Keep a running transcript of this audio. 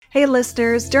Hey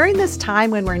listeners, during this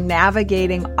time when we're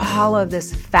navigating all of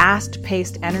this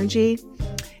fast-paced energy,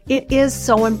 it is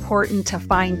so important to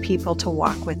find people to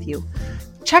walk with you.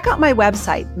 Check out my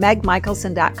website,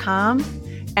 megmichelson.com,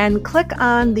 and click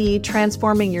on the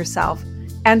Transforming Yourself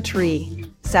entry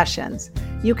sessions.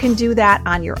 You can do that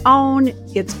on your own.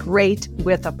 It's great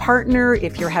with a partner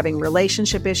if you're having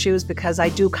relationship issues, because I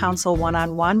do counsel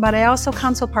one-on-one, but I also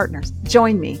counsel partners.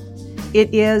 Join me.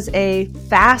 It is a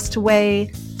fast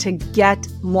way to get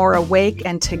more awake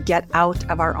and to get out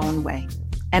of our own way.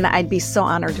 And I'd be so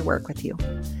honored to work with you.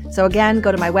 So again,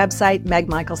 go to my website,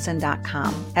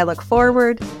 megmichelson.com. I look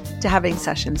forward to having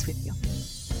sessions with you.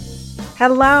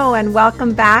 Hello, and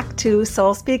welcome back to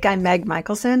Soul Speak. I'm Meg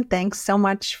Michelson. Thanks so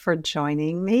much for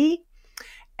joining me.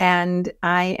 And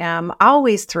I am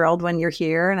always thrilled when you're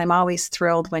here, and I'm always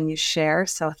thrilled when you share.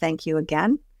 So thank you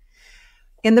again.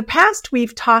 In the past,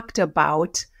 we've talked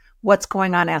about what's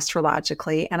going on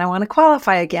astrologically. And I want to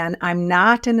qualify again, I'm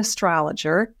not an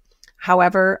astrologer.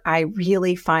 However, I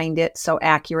really find it so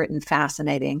accurate and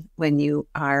fascinating when you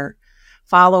are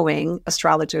following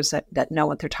astrologers that know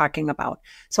what they're talking about.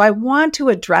 So I want to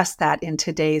address that in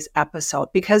today's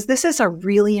episode, because this is a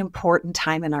really important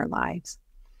time in our lives.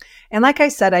 And like I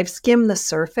said, I've skimmed the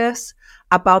surface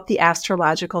about the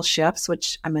astrological shifts,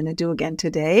 which I'm going to do again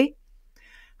today.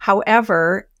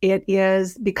 However, it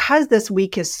is because this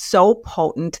week is so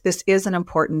potent, this is an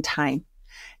important time.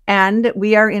 And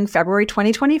we are in February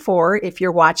 2024, if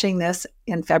you're watching this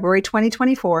in February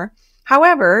 2024.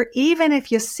 However, even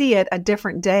if you see it a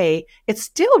different day, it's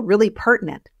still really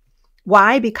pertinent.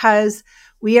 Why? Because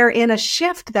we are in a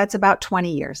shift that's about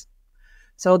 20 years.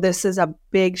 So this is a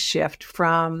big shift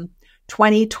from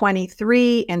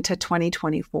 2023 into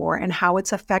 2024 and how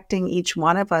it's affecting each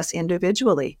one of us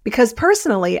individually. Because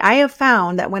personally, I have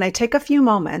found that when I take a few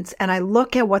moments and I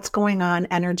look at what's going on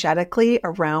energetically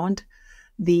around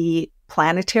the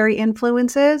planetary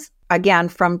influences, again,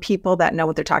 from people that know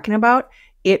what they're talking about,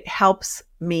 it helps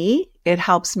me. It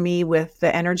helps me with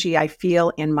the energy I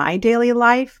feel in my daily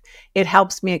life. It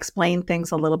helps me explain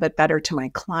things a little bit better to my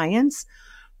clients,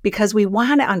 because we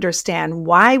want to understand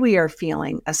why we are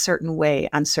feeling a certain way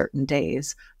on certain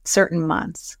days, certain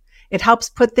months. It helps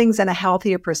put things in a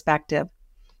healthier perspective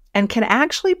and can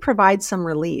actually provide some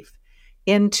relief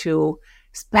into,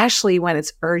 especially when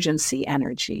it's urgency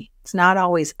energy. It's not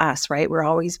always us, right? We're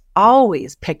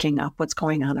always picking up what's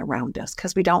going on around us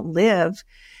because we don't live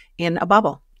in a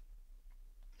bubble.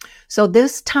 So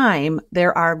this time,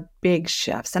 there are big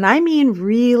shifts, and I mean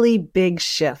really big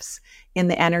shifts in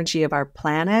the energy of our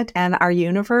planet and our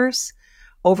universe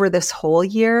over this whole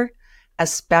year,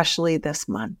 especially this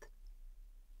month.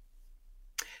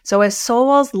 So as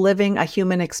souls living a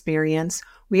human experience,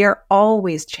 we are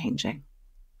always changing.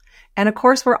 And of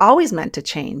course, we're always meant to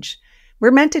change.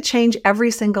 We're meant to change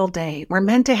every single day. We're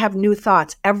meant to have new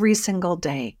thoughts every single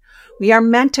day. We are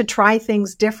meant to try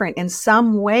things different in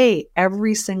some way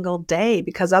every single day,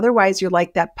 because otherwise you're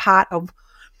like that pot of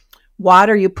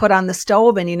water you put on the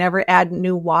stove and you never add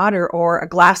new water, or a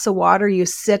glass of water you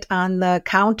sit on the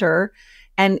counter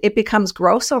and it becomes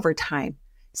gross over time.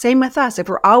 Same with us. If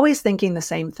we're always thinking the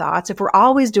same thoughts, if we're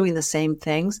always doing the same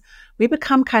things, we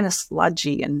become kind of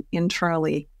sludgy and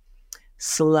internally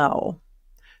slow.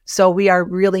 So we are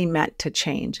really meant to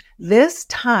change. This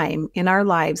time in our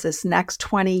lives, this next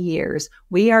 20 years,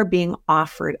 we are being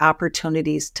offered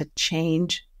opportunities to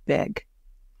change big.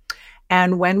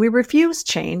 And when we refuse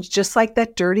change, just like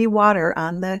that dirty water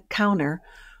on the counter,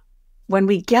 when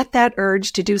we get that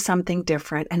urge to do something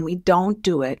different and we don't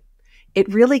do it,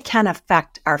 it really can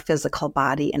affect our physical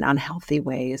body in unhealthy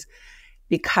ways,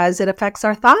 because it affects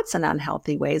our thoughts in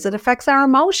unhealthy ways. It affects our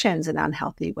emotions in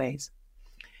unhealthy ways.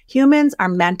 Humans are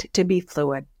meant to be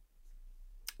fluid.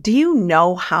 Do you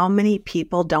know how many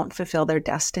people don't fulfill their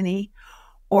destiny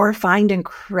or find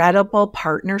incredible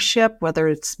partnership, whether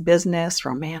it's business,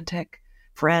 romantic,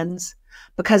 friends,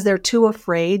 because they're too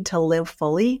afraid to live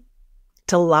fully,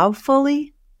 to love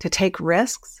fully, to take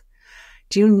risks?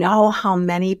 Do you know how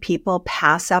many people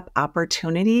pass up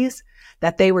opportunities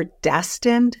that they were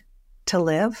destined to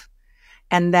live?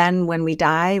 And then when we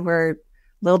die, we're a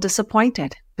little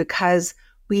disappointed because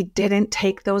we didn't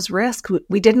take those risks.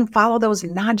 We didn't follow those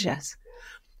nudges.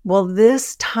 Well,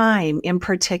 this time in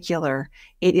particular,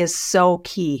 it is so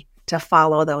key to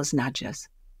follow those nudges.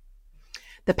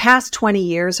 The past 20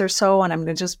 years or so, and I'm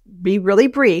going to just be really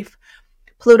brief,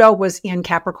 Pluto was in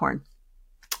Capricorn.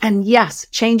 And yes,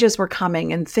 changes were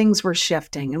coming and things were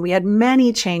shifting. And we had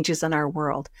many changes in our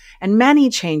world and many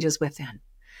changes within.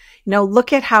 You know,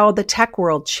 look at how the tech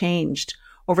world changed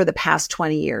over the past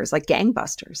 20 years, like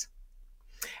gangbusters.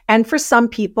 And for some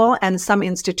people and some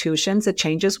institutions, the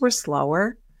changes were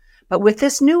slower. But with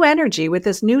this new energy, with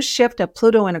this new shift of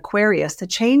Pluto and Aquarius, the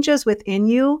changes within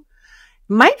you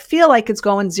might feel like it's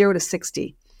going 0 to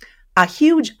 60. A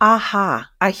huge aha,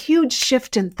 a huge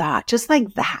shift in thought, just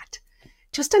like that,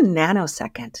 just a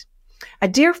nanosecond. A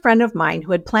dear friend of mine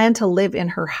who had planned to live in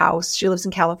her house, she lives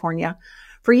in California,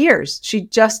 for years. She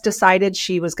just decided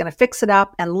she was going to fix it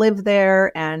up and live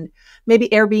there and maybe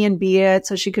Airbnb it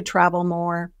so she could travel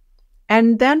more.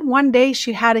 And then one day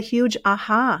she had a huge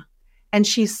aha and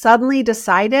she suddenly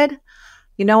decided,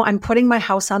 I'm putting my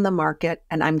house on the market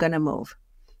and I'm going to move.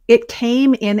 It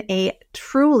came in a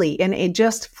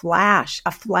flash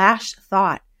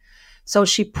thought. So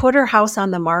she put her house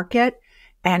on the market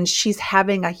and she's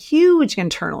having a huge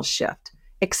internal shift,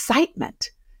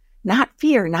 excitement, not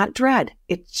fear, not dread.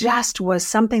 It just was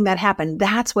something that happened.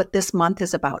 That's what this month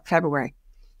is about, February.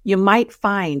 You might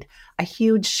find a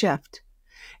huge shift.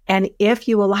 And if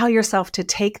you allow yourself to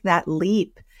take that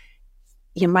leap,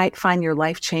 you might find your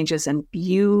life changes in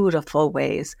beautiful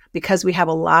ways because we have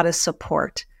a lot of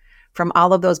support from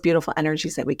all of those beautiful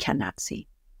energies that we cannot see.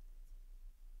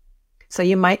 So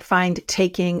you might find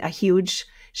taking a huge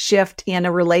shift in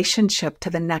a relationship to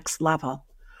the next level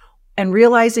and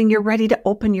realizing you're ready to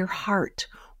open your heart,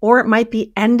 or it might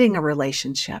be ending a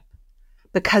relationship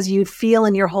because you feel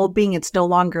in your whole being it's no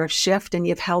longer a shift and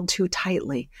you've held too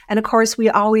tightly. And of course, we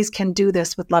always can do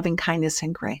this with loving kindness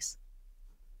and grace.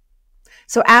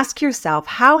 So ask yourself,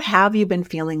 how have you been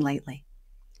feeling lately?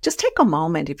 Just take a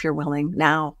moment if you're willing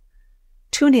now.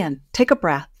 Tune in, take a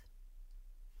breath.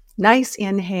 Nice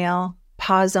inhale,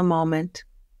 pause a moment,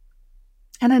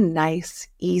 and a nice,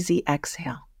 easy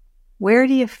exhale. Where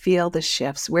do you feel the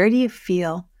shifts? Where do you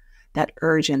feel that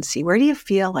urgency? Where do you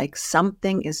feel like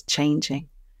something is changing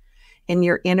in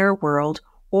your inner world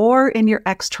or in your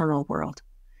external world?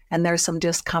 And there's some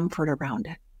discomfort around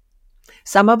it.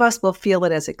 Some of us will feel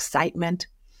it as excitement.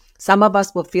 Some of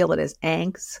us will feel it as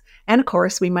angst. And of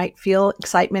course, we might feel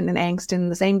excitement and angst in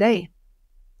the same day.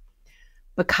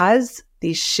 Because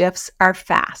these shifts are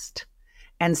fast,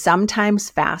 and sometimes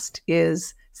fast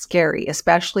is scary,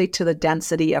 especially to the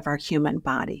density of our human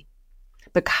body.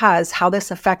 Because how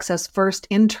this affects us first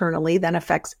internally, then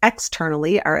affects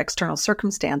externally, our external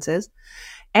circumstances,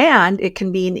 and it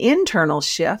can be an internal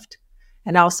shift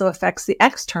and also affects the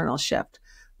external shift.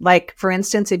 Like, for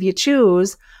instance, if you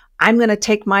choose, I'm going to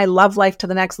take my love life to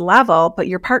the next level, but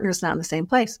your partner's not in the same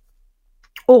place.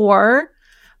 Or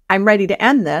I'm ready to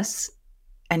end this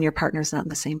and your partner's not in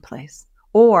the same place.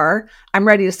 Or I'm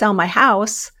ready to sell my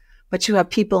house, but you have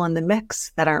people in the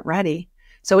mix that aren't ready.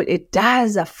 So it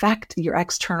does affect your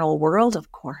external world,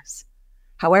 of course.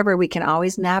 However, we can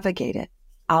always navigate it.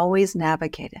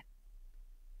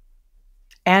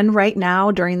 And right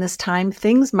now, during this time,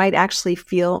 things might actually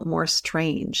feel more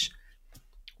strange.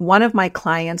 One of my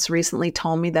clients recently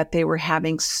told me that they were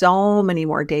having so many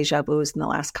more deja vus in the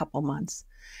last couple months.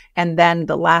 And then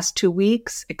the last 2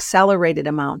 weeks, accelerated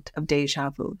amount of deja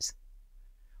vus.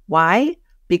 Why?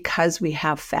 Because we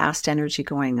have fast energy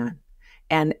going on.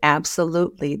 And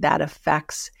absolutely, that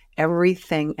affects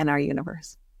everything in our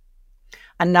universe.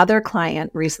 Another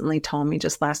client recently told me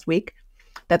just last week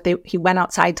that he went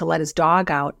outside to let his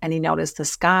dog out and he noticed the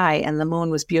sky and the moon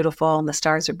was beautiful and the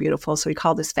stars are beautiful. So he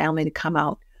called his family to come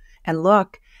out and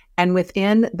look. And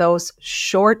within those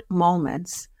short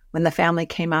moments, when the family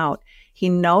came out, he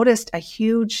noticed a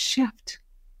huge shift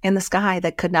in the sky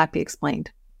that could not be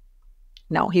explained.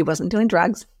 No, he wasn't doing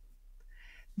drugs.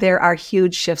 There are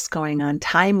huge shifts going on,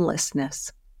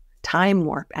 timelessness, time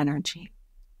warp energy.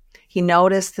 He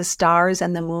noticed the stars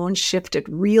and the moon shifted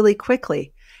really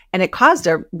quickly, and it caused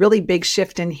a really big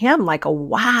shift in him, like a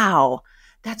wow,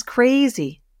 that's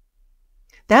crazy.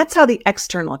 That's how the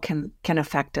external can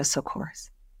affect us, of course.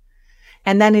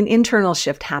 And then an internal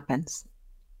shift happens.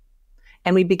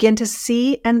 And we begin to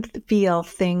see and feel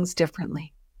things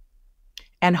differently.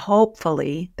 And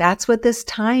hopefully, that's what this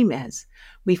time is.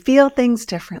 We feel things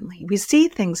differently. We see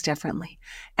things differently.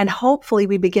 And hopefully,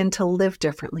 we begin to live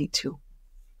differently too.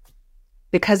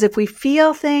 Because if we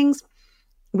feel things,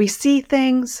 we see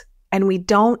things, and we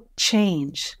don't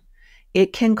change,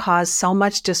 it can cause so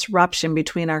much disruption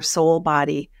between our soul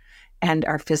body and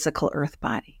our physical earth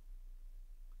body.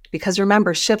 Because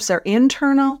remember, shifts are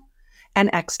internal and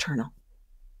external.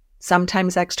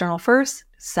 Sometimes external first,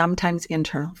 sometimes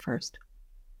internal first.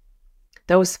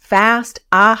 Those fast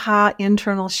aha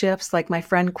internal shifts, like my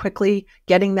friend quickly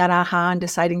getting that aha and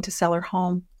deciding to sell her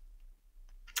home.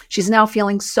 She's now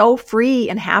feeling so free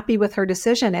and happy with her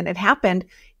decision, and it happened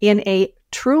in a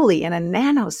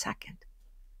nanosecond.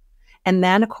 And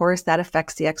then, of course, that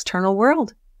affects the external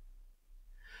world.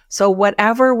 So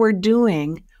whatever we're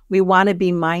doing, we want to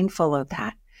be mindful of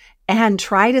that and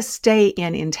try to stay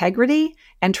in integrity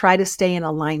and try to stay in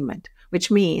alignment, which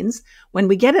means when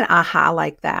we get an aha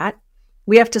like that,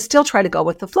 we have to still try to go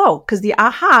with the flow because the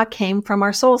aha came from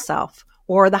our soul self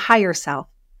or the higher self.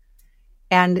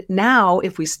 And now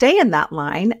if we stay in that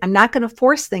line, I'm not going to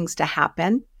force things to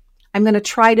happen. I'm going to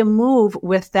try to move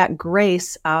with that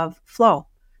grace of flow,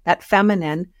 that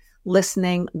feminine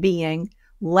listening, being,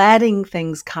 letting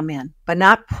things come in, but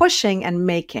not pushing and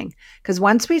making. Because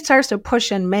once we start to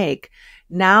push and make,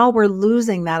 now we're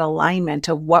losing that alignment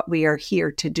of what we are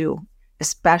here to do,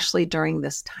 especially during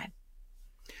this time.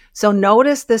 So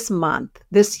notice this month,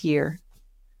 this year,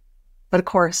 but of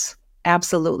course,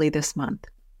 absolutely this month.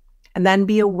 And then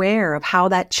be aware of how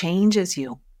that changes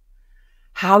you,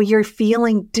 how you're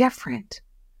feeling different.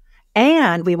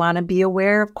 And we want to be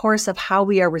aware, of course, of how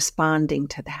we are responding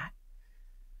to that.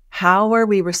 How are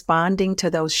we responding to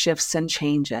those shifts and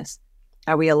changes?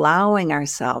 Are we allowing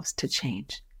ourselves to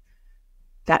change?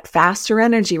 That faster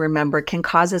energy, remember, can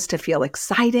cause us to feel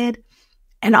excited,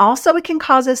 and also it can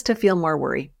cause us to feel more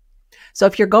worry. So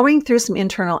if you're going through some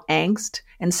internal angst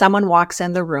and someone walks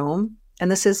in the room,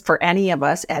 and this is for any of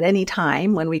us at any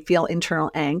time when we feel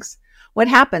internal angst, what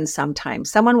happens sometimes?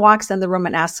 Someone walks in the room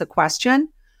and asks a question.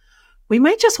 We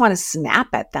might just want to snap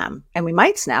at them, and we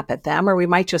might snap at them, or we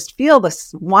might just feel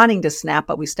this wanting to snap,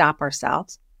 but we stop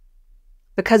ourselves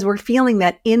because we're feeling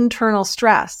that internal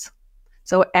stress.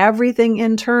 So everything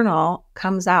internal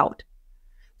comes out.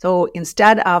 So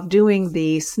instead of doing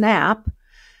the snap, you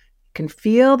can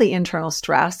feel the internal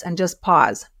stress and just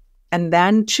pause and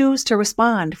then choose to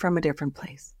respond from a different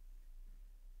place.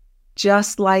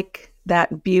 Just like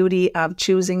that beauty of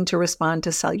choosing to respond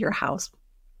to sell your house.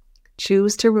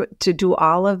 Choose to do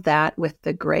all of that with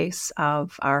the grace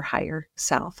of our higher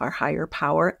self, our higher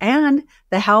power, and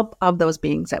the help of those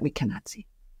beings that we cannot see.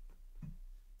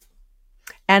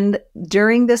 And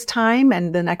during this time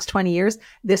and the next 20 years,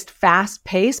 this fast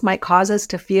pace might cause us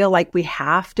to feel like we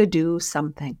have to do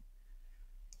something.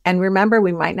 And remember,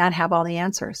 we might not have all the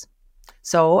answers.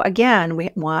 So again,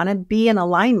 we want to be in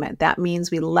alignment. That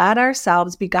means we let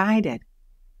ourselves be guided.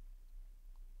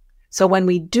 So when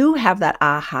we do have that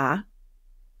aha,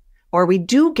 or we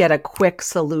do get a quick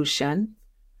solution,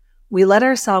 we let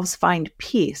ourselves find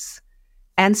peace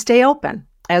and stay open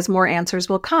as more answers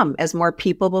will come, as more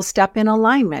people will step in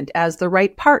alignment, as the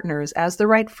right partners, as the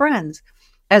right friends,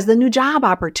 as the new job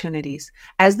opportunities,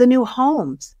 as the new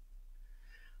homes.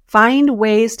 Find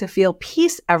ways to feel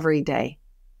peace every day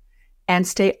and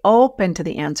stay open to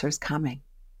the answers coming.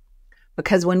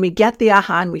 Because when we get the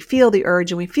aha and we feel the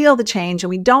urge and we feel the change and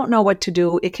we don't know what to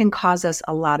do, it can cause us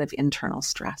a lot of internal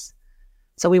stress.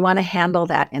 So we want to handle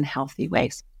that in healthy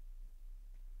ways.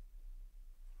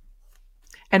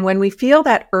 And when we feel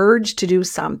that urge to do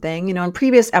something, in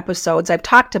previous episodes, I've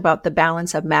talked about the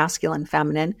balance of masculine and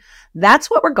feminine.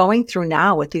 That's what we're going through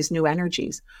now with these new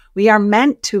energies. We are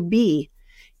meant to be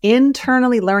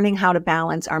internally learning how to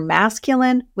balance our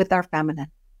masculine with our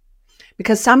feminine.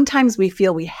 Because sometimes we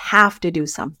feel we have to do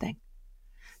something.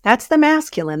 That's the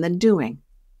masculine, the doing.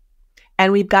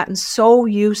 And we've gotten so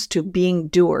used to being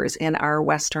doers in our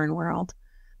Western world.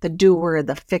 The doer,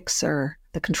 the fixer,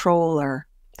 the controller,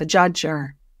 the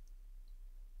judger.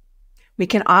 We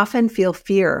can often feel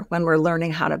fear when we're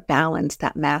learning how to balance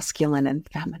that masculine and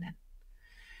feminine.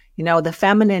 The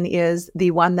feminine is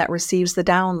the one that receives the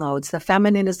downloads. The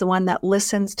feminine is the one that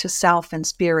listens to self and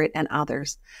spirit and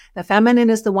others. The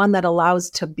feminine is the one that allows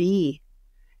to be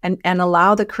and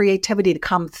allow the creativity to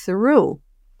come through.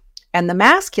 And the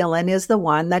masculine is the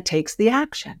one that takes the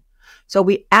action. So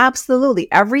we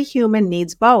absolutely, every human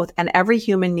needs both, and every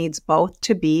human needs both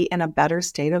to be in a better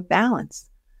state of balance.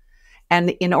 And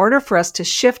in order for us to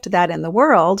shift that in the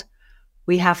world,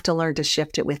 we have to learn to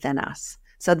shift it within us.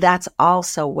 So that's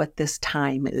also what this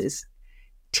time is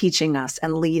teaching us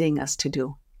and leading us to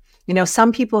do.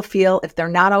 Some people feel if they're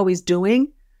not always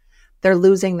doing, they're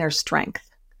losing their strength.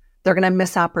 They're going to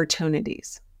miss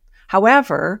opportunities.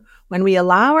 However, when we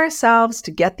allow ourselves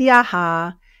to get the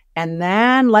aha and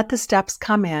then let the steps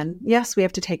come in, yes, we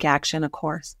have to take action, of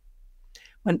course.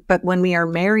 But when we are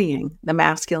marrying the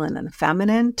masculine and the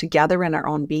feminine together in our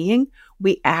own being,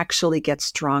 we actually get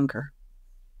stronger.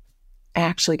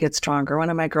 One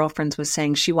of my girlfriends was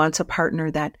saying she wants a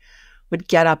partner that would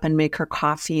get up and make her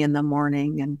coffee in the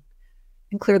morning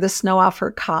and clear the snow off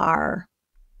her car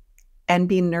and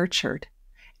be nurtured.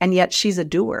 And yet she's a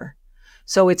doer.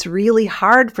 So it's really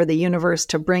hard for the universe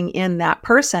to bring in that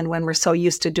person when we're so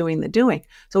used to doing the doing.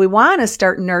 So we want to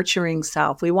start nurturing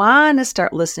self. We want to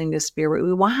start listening to spirit.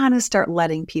 We want to start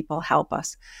letting people help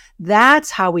us.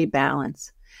 That's how we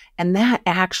balance. And that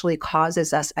actually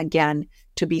causes us, again,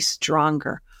 to be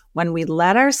stronger when we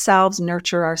let ourselves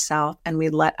nurture ourselves and we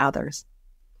let others.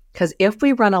 Because if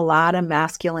we run a lot of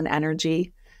masculine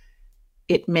energy,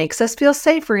 it makes us feel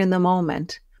safer in the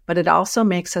moment, but it also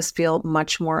makes us feel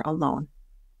much more alone,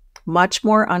 much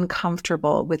more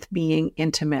uncomfortable with being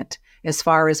intimate as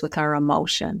far as with our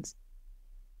emotions.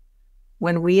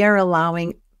 When we are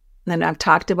allowing, and I've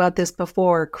talked about this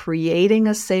before, creating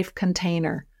a safe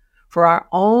container for our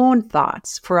own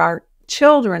thoughts, for our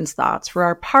children's thoughts, for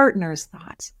our partner's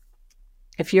thoughts.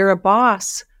 If you're a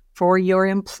boss, for your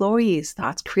employees'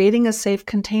 thoughts, creating a safe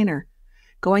container,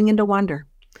 going into wonder.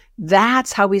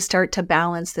 That's how we start to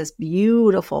balance this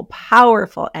beautiful,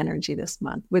 powerful energy this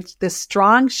month with this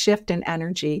strong shift in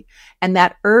energy and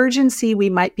that urgency we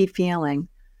might be feeling.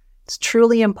 It's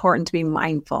truly important to be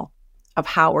mindful of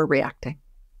how we're reacting.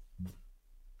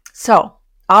 So,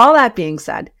 all that being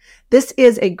said, this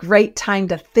is a great time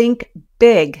to think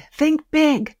big. Think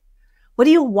big. What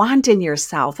do you want in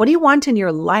yourself? What do you want in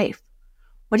your life?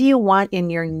 What do you want in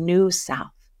your new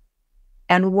self?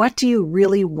 And what do you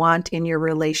really want in your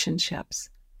relationships?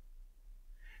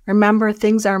 Remember,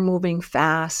 things are moving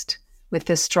fast with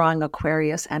this strong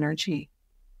Aquarius energy.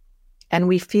 And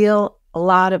we feel, a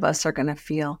lot of us are going to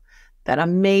feel that a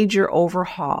major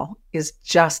overhaul is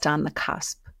just on the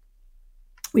cusp.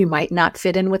 We might not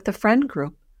fit in with the friend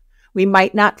group. We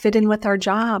might not fit in with our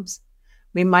jobs.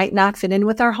 We might not fit in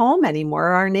with our home anymore,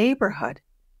 or our neighborhood.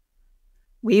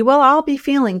 We will all be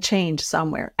feeling change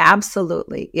somewhere.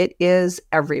 Absolutely. It is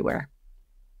everywhere.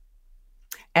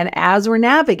 And as we're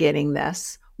navigating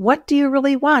this, what do you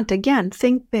really want? Again,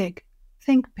 think big.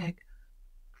 Think big.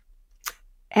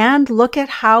 And look at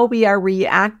how we are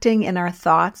reacting in our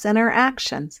thoughts and our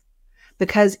actions.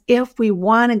 Because if we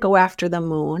want to go after the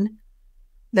moon,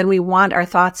 then we want our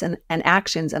thoughts and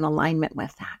actions in alignment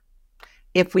with that.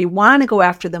 If we want to go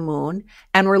after the moon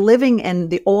and we're living in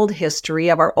the old history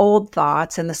of our old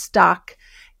thoughts and the stuck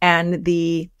and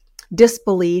the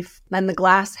disbelief and the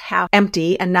glass half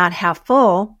empty and not half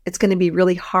full, it's going to be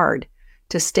really hard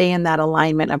to stay in that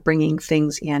alignment of bringing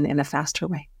things in a faster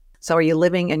way. So are you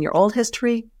living in your old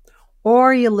history,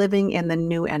 or are you living in the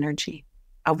new energy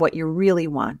of what you really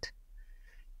want?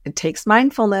 It takes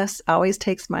mindfulness, always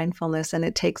takes mindfulness, and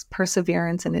it takes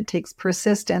perseverance, and it takes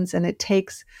persistence, and it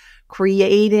takes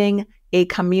creating a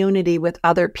community with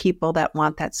other people that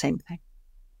want that same thing.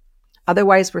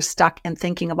 Otherwise, we're stuck in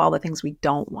thinking of all the things we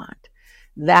don't want.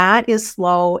 That is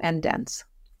slow and dense.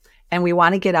 And we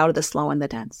want to get out of the slow and the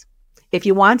dense. If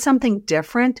you want something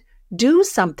different, do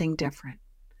something different.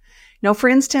 Now, for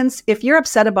instance, if you're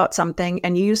upset about something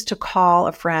and you used to call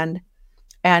a friend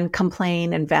and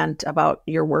complain and vent about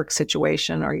your work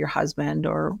situation or your husband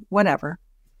or whatever,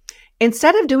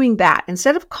 instead of doing that,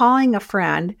 instead of calling a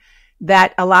friend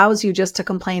that allows you just to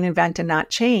complain and vent and not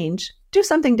change, do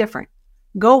something different.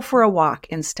 Go for a walk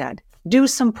instead. Do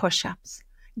some push-ups.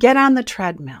 Get on the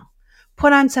treadmill.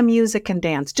 Put on some music and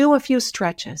dance. Do a few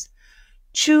stretches.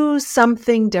 Choose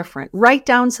something different. Write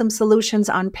down some solutions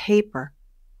on paper.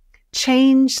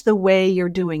 Change the way you're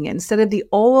doing it. Instead of the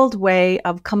old way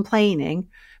of complaining,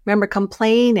 remember,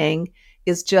 complaining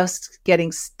is just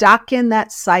getting stuck in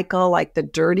that cycle like the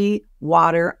dirty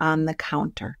water on the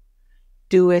counter.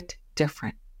 Do it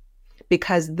different.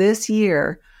 Because this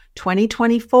year,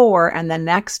 2024, and the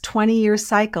next 20-year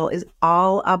cycle is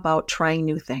all about trying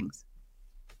new things.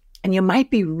 And you might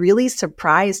be really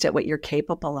surprised at what you're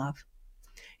capable of.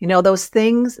 You know, those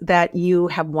things that you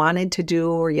have wanted to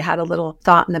do, or you had a little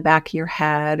thought in the back of your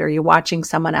head, or you're watching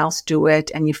someone else do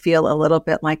it and you feel a little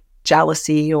bit like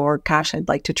jealousy or, gosh, I'd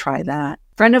like to try that.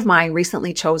 A friend of mine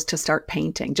recently chose to start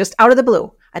painting just out of the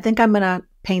blue. I think I'm going to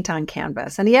paint on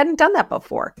canvas. And he hadn't done that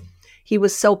before. He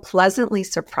was so pleasantly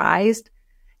surprised.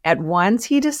 At once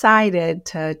he decided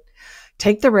to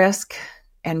take the risk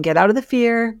and get out of the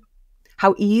fear,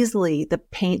 how easily the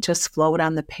paint just flowed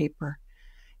on the paper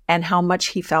and how much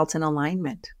he felt in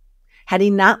alignment. Had he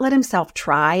not let himself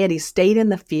try, had he stayed in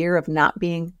the fear of not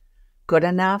being good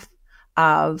enough,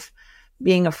 of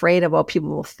being afraid of what people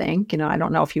will think, I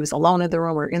don't know if he was alone in the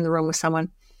room or in the room with someone,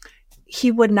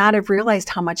 he would not have realized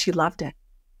how much he loved it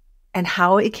and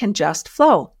how it can just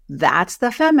flow. That's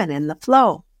the feminine, the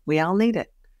flow. We all need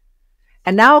it.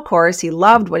 And now, of course, he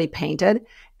loved what he painted,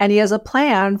 and he has a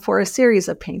plan for a series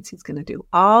of paints he's going to do,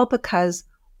 all because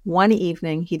one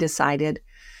evening he decided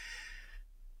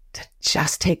to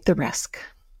just take the risk.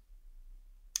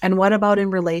 And what about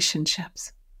in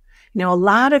relationships? A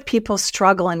lot of people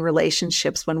struggle in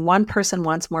relationships when one person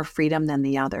wants more freedom than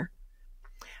the other.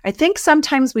 I think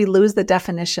sometimes we lose the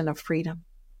definition of freedom.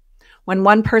 When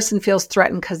one person feels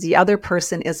threatened because the other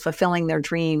person is fulfilling their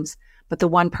dreams, but the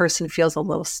one person feels a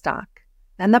little stuck,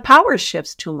 then the power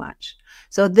shifts too much.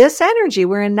 So this energy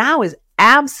we're in now is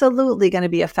absolutely going to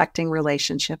be affecting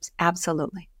relationships.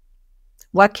 Absolutely.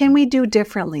 What can we do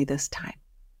differently this time?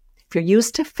 If you're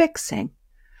used to fixing,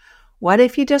 what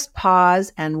if you just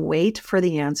pause and wait for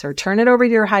the answer? Turn it over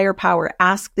to your higher power.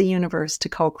 Ask the universe to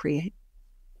co-create.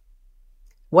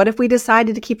 What if we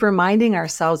decided to keep reminding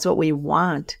ourselves what we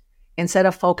want instead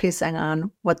of focusing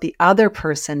on what the other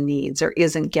person needs or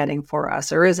isn't getting for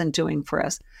us or isn't doing for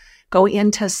us? Go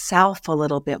into self a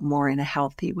little bit more in a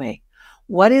healthy way.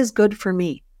 What is good for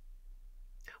me?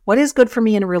 What is good for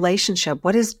me in a relationship?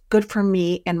 What is good for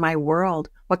me in my world?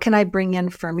 What can I bring in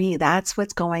for me? That's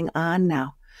what's going on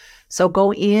now. So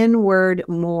go inward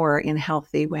more in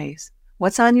healthy ways.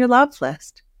 What's on your love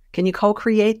list? Can you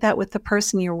co-create that with the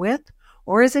person you're with?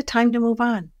 Or is it time to move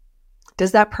on?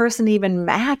 Does that person even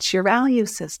match your value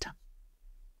system?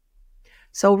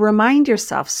 So remind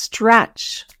yourself,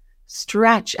 stretch,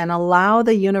 and allow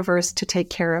the universe to take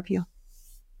care of you.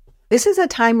 This is a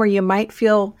time where you might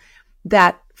feel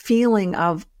that feeling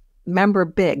of, remember,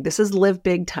 big. This is live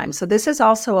big time. So this is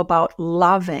also about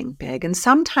loving big. And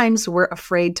sometimes we're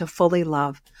afraid to fully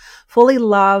love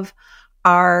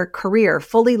our career,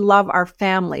 fully love our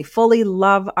family, fully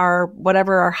love our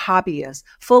whatever our hobby is,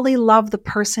 fully love the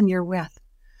person you're with.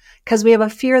 Because we have a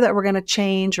fear that we're going to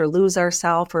change or lose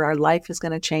ourselves or our life is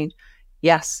going to change.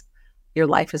 Yes, your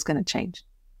life is going to change.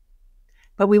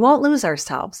 But we won't lose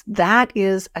ourselves. That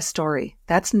is a story.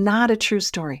 That's not a true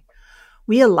story.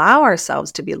 We allow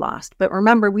ourselves to be lost. But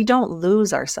remember, we don't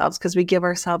lose ourselves because we give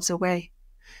ourselves away.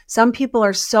 Some people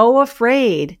are so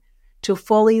afraid to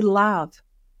fully love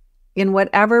in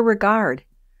whatever regard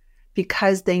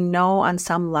because they know on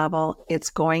some level it's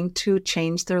going to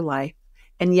change their life.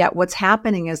 And yet what's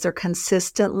happening is they're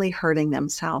consistently hurting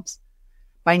themselves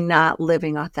by not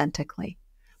living authentically,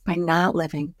 by not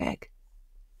living big.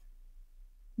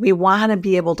 We want to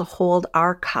be able to hold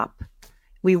our cup.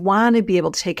 We want to be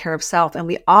able to take care of self. And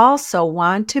we also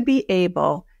want to be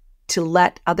able to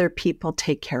let other people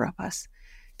take care of us,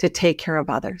 to take care of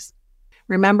others.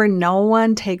 Remember, no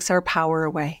one takes our power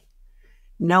away.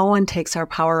 No one takes our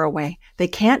power away. They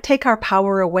can't take our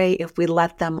power away if we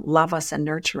let them love us and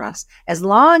nurture us. As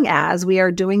long as we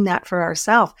are doing that for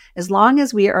ourselves, as long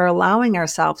as we are allowing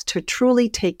ourselves to truly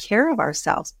take care of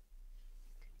ourselves.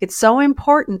 It's so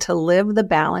important to live the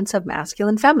balance of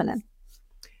masculine, feminine.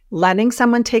 Letting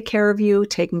someone take care of you,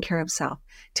 taking care of self.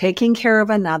 Taking care of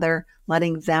another,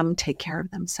 letting them take care of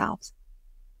themselves.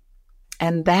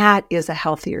 And that is a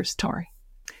healthier story.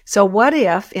 So what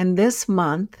if in this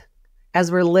month, as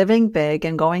we're living big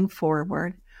and going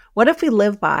forward, what if we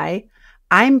live by,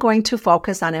 I'm going to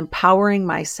focus on empowering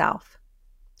myself.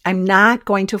 I'm not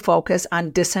going to focus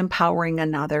on disempowering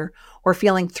another or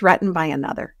feeling threatened by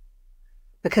another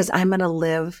because I'm going to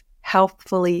live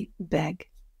healthfully big.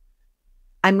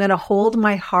 I'm going to hold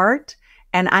my heart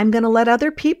and I'm going to let other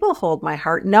people hold my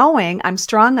heart, knowing I'm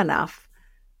strong enough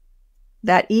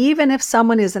that even if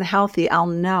someone isn't healthy, I'll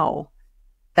know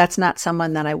that's not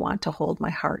someone that I want to hold my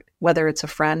heart, whether it's a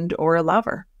friend or a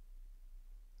lover.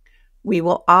 We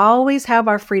will always have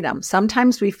our freedom.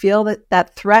 Sometimes we feel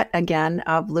that threat again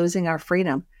of losing our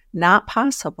freedom. Not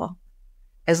possible.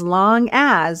 As long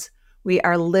as we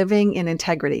are living in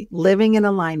integrity, living in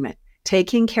alignment,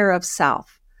 taking care of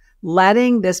self,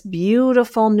 letting this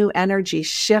beautiful new energy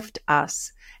shift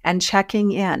us and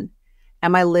checking in.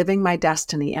 Am I living my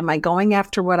destiny? Am I going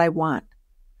after what I want?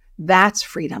 That's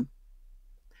freedom.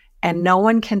 And no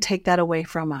one can take that away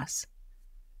from us.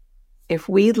 If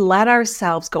we let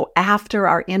ourselves go after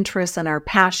our interests and our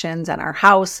passions and our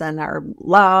house and our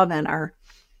love and our,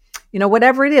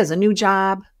 whatever it is, a new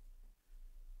job,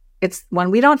 it's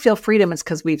when we don't feel freedom, it's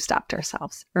because we've stopped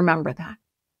ourselves. Remember that.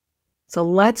 So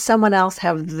let someone else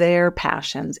have their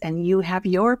passions and you have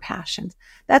your passions.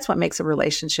 That's what makes a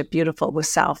relationship beautiful with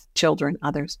self, children,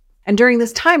 others. And during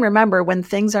this time, remember, when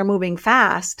things are moving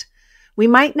fast, we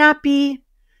might not be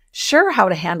sure how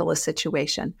to handle a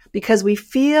situation because we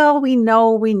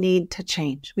know we need to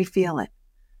change. We feel it,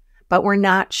 but we're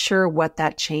not sure what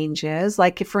that change is.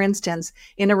 Like if, for instance,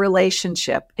 in a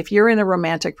relationship, if you're in a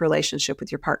romantic relationship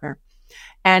with your partner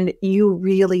and you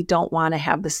really don't want to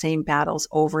have the same battles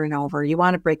over and over, you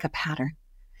want to break a pattern,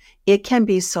 it can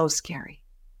be so scary.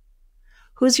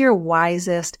 Who's your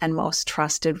wisest and most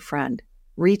trusted friend?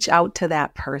 Reach out to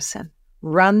that person.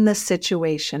 Run the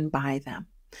situation by them.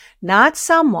 Not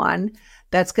someone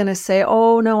that's going to say,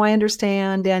 oh, no, I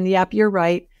understand. And yep, you're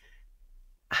right.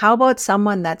 How about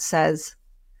someone that says,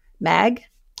 Meg,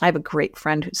 I have a great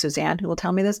friend, Suzanne, who will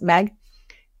tell me this. Meg,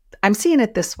 I'm seeing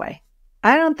it this way.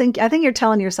 I think you're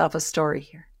telling yourself a story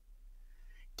here.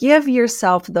 Give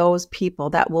yourself those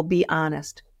people that will be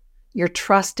honest, your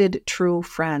trusted, true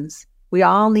friends. We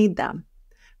all need them.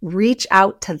 Reach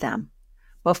out to them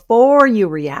before you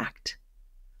react.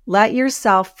 Let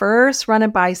yourself first run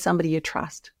it by somebody you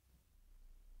trust.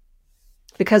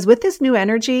 Because with this new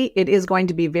energy, it is going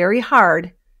to be very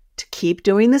hard to keep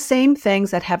doing the same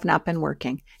things that have not been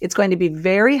working. It's going to be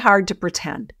very hard to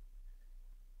pretend.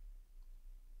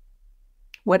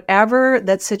 Whatever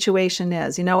that situation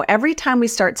is, every time we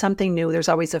start something new, there's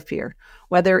always a fear.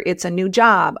 Whether it's a new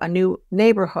job, a new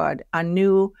neighborhood, a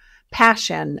new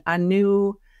passion, a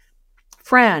new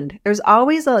friend, there's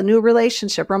always a new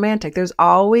relationship, romantic. There's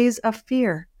always a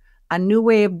fear, a new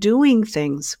way of doing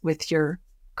things with your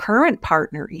current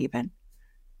partner even.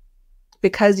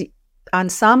 Because on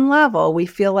some level, we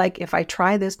feel like if I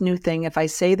try this new thing, if I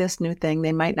say this new thing,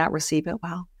 they might not receive it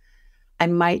well. I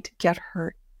might get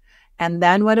hurt. And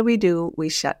then what do? We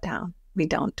shut down. We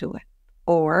don't do it.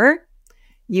 Or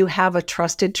you have a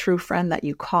trusted, true friend that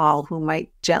you call who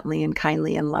might gently and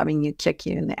kindly and loving you kick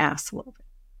you in the ass a little bit.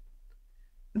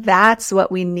 That's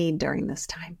what we need during this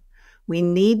time. We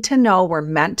need to know we're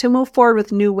meant to move forward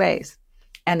with new ways.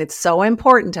 And it's so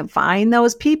important to find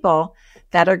those people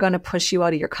that are going to push you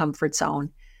out of your comfort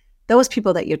zone. Those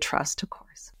people that you trust, of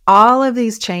course. All of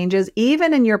these changes,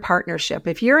 even in your partnership,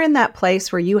 if you're in that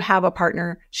place where you have a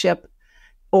partnership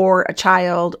or a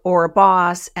child or a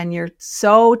boss, and you're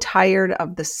so tired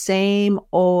of the same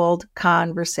old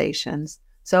conversations,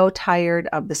 so tired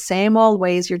of the same old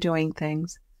ways you're doing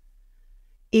things,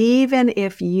 even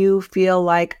if you feel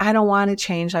like, I don't want to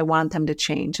change, I want them to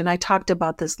change. And I talked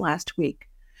about this last week.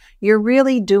 You're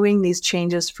really doing these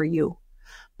changes for you.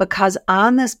 Because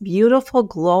on this beautiful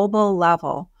global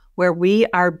level where we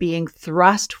are being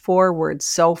thrust forward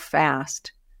so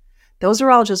fast, those are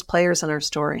all just players in our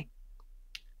story.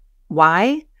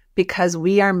 Why? Because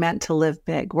we are meant to live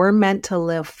big. We're meant to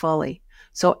live fully.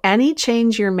 So any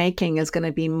change you're making is going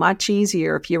to be much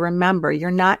easier if you remember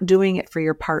you're not doing it for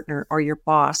your partner or your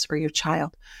boss or your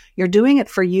child. You're doing it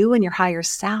for you and your higher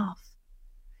self.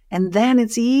 And then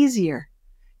it's easier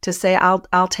to say,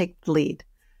 I'll take the lead.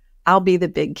 I'll be the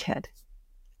big kid.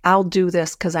 I'll do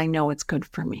this because I know it's good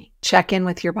for me. Check in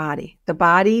with your body. The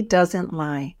body doesn't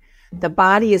lie. The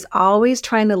body is always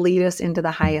trying to lead us into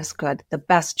the highest good, the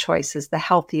best choices, the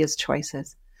healthiest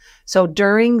choices. So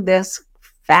during this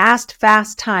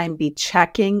fast time, be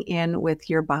checking in with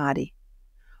your body.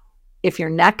 If your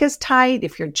neck is tight,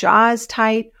 if your jaw is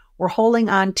tight, we're holding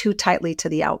on too tightly to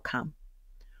the outcome.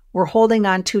 We're holding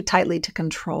on too tightly to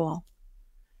control.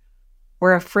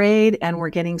 We're afraid and we're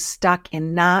getting stuck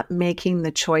in not making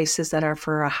the choices that are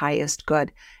for our highest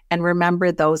good. And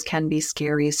remember, those can be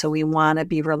scary. So we want to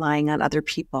be relying on other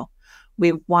people.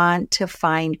 We want to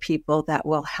find people that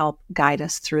will help guide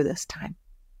us through this time.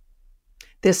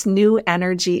 This new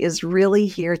energy is really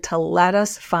here to let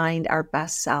us find our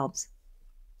best selves.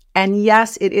 And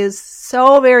yes, it is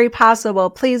so very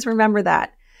possible. Please remember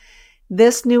that.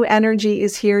 This new energy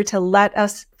is here to let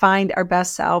us find our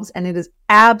best selves, and it is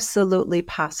absolutely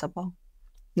possible.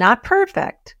 Not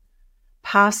perfect,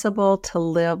 possible to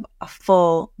live a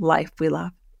full life we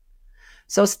love.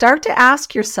 So start to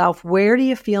ask yourself, where do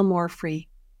you feel more free?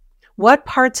 What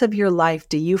parts of your life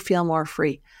do you feel more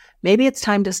free? Maybe it's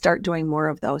time to start doing more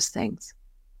of those things.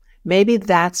 Maybe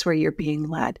that's where you're being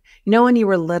led. When you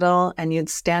were little and you'd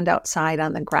stand outside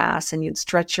on the grass and you'd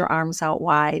stretch your arms out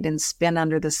wide and spin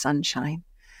under the sunshine,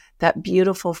 that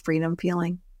beautiful freedom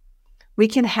feeling. We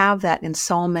can have that in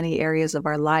so many areas of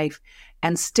our life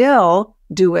and still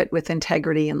do it with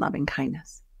integrity and loving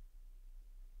kindness.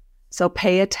 So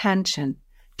pay attention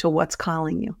to what's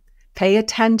calling you. Pay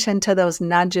attention to those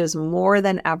nudges more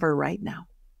than ever right now.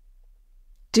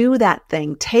 Do that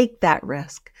thing, take that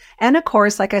risk. And of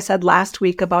course, like I said last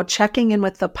week about checking in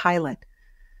with the pilot,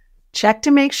 check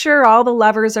to make sure all the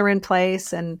levers are in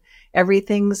place and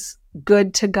everything's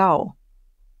good to go,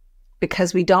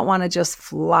 because we don't want to just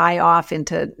fly off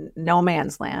into no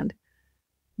man's land.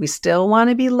 We still want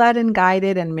to be led and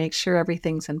guided and make sure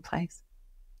everything's in place.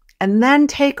 And then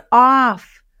take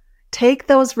off. Take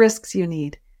those risks you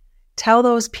need. Tell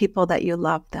those people that you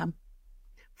love them.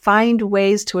 Find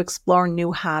ways to explore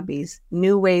new hobbies,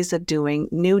 new ways of doing,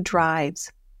 new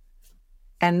drives.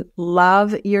 And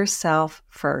love yourself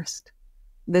first.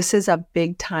 This is a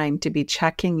big time to be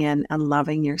checking in and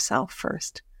loving yourself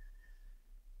first.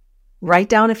 Write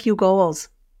down a few goals.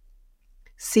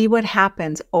 See what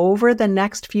happens over the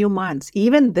next few months.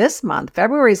 Even this month,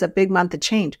 February is a big month of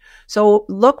change. So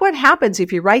look what happens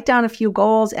if you write down a few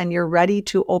goals and you're ready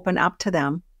to open up to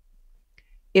them.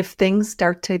 if things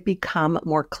start to become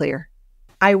more clear.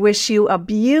 I wish you a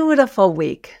beautiful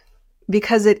week,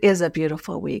 because it is a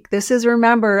beautiful week. This is,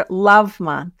 remember, Love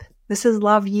Month. This is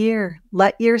Love Year.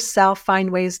 Let yourself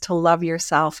find ways to love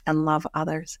yourself and love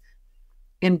others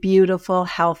in beautiful,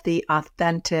 healthy,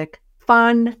 authentic,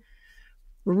 fun,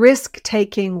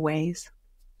 risk-taking ways.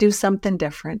 Do something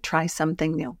different. Try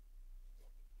something new.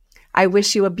 I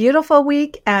wish you a beautiful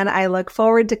week, and I look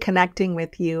forward to connecting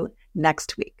with you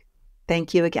next week.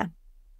 Thank you again.